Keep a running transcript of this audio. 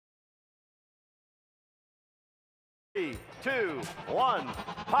3, 2, 1,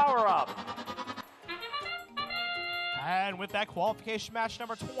 power up. And with that, qualification match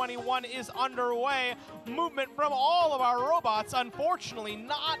number 21 is underway. Movement from all of our robots. Unfortunately,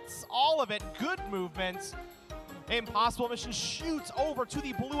 not all of it good movement. Impossible Mission shoots over to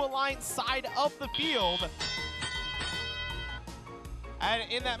the Blue Alliance side of the field. And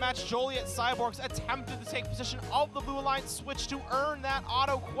in that match, Joliet Cyborgs attempted to take position of the Blue Alliance switch to earn that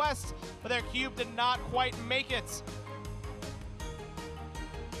auto quest, but their cube did not quite make it.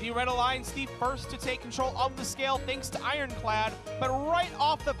 The Red Alliance, the first to take control of the scale thanks to Ironclad, but right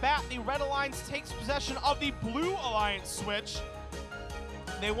off the bat, the Red Alliance takes possession of the Blue Alliance switch.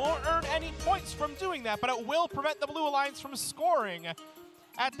 They won't earn any points from doing that, but it will prevent the Blue Alliance from scoring.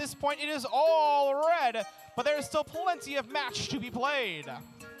 At this point, it is all red, but there is still plenty of match to be played.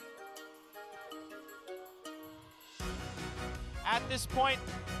 At this point,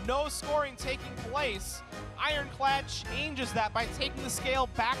 no scoring taking place. Ironclad changes that by taking the scale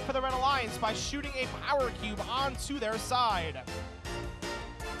back for the Red Alliance by shooting a power cube onto their side.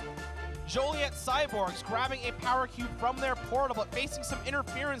 Joliet Cyborgs grabbing a power cube from their portal, but facing some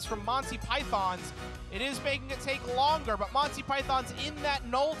interference from Monty Pythons. It is making it take longer, but Monty Pythons in that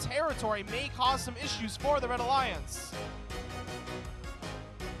null territory may cause some issues for the Red Alliance.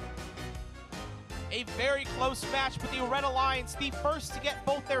 A very close match, but the Red Alliance, the first to get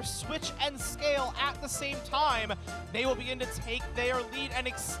both their switch and scale at the same time. They will begin to take their lead and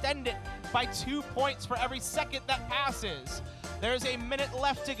extend it by 2 points for every second that passes. There's a minute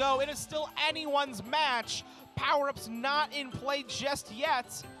left to go. It is still anyone's match. Power-ups not in play just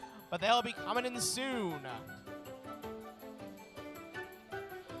yet, but they'll be coming in soon.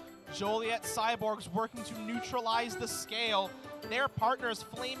 Joliet Cyborgs working to neutralize the scale. Their partners,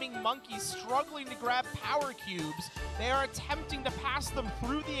 Flaming Monkeys, struggling to grab power cubes. They are attempting to pass them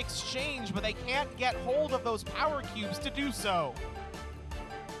through the exchange, but they can't get hold of those power cubes to do so.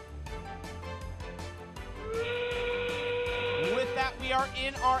 With that, we are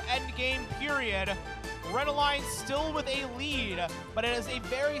in our endgame period. Red Alliance still with a lead, but it is a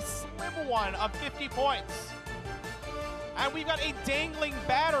very slim one of 50 points. And we've got a dangling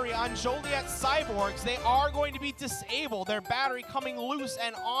battery on Joliet Cyborgs. They are going to be disabled. Their battery coming loose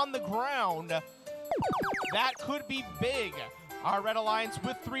and on the ground. That could be big. Our Red Alliance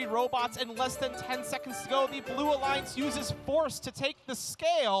with 3 robots in less than 10 seconds to go. The Blue Alliance uses force to take the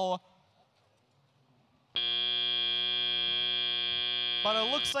scale. But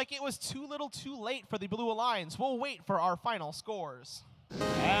it looks like it was too little too late for the Blue Alliance. We'll wait for our final scores.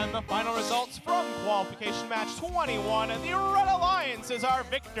 And the final results from qualification match 21, and the Red Alliance is our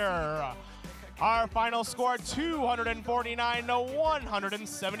victor. Our final score, 249 to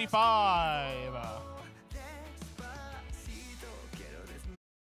 175.